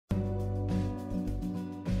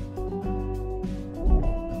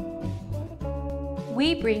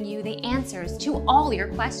we bring you the answers to all your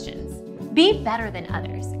questions. Be better than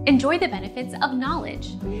others. Enjoy the benefits of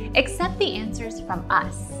knowledge. Accept the answers from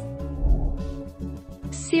us.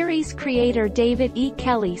 Series creator David E.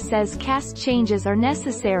 Kelley says cast changes are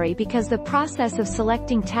necessary because the process of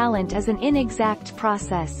selecting talent is an inexact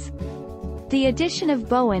process. The addition of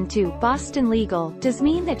Bowen to Boston Legal does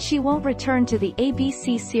mean that she won't return to the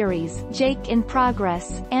ABC series Jake in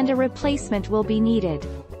Progress, and a replacement will be needed.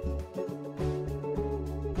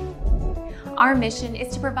 Our mission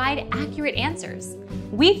is to provide accurate answers.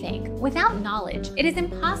 We think without knowledge, it is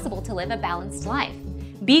impossible to live a balanced life.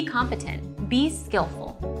 Be competent, be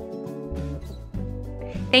skillful.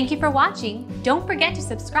 Thank you for watching. Don't forget to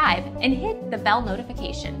subscribe and hit the bell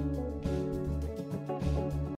notification.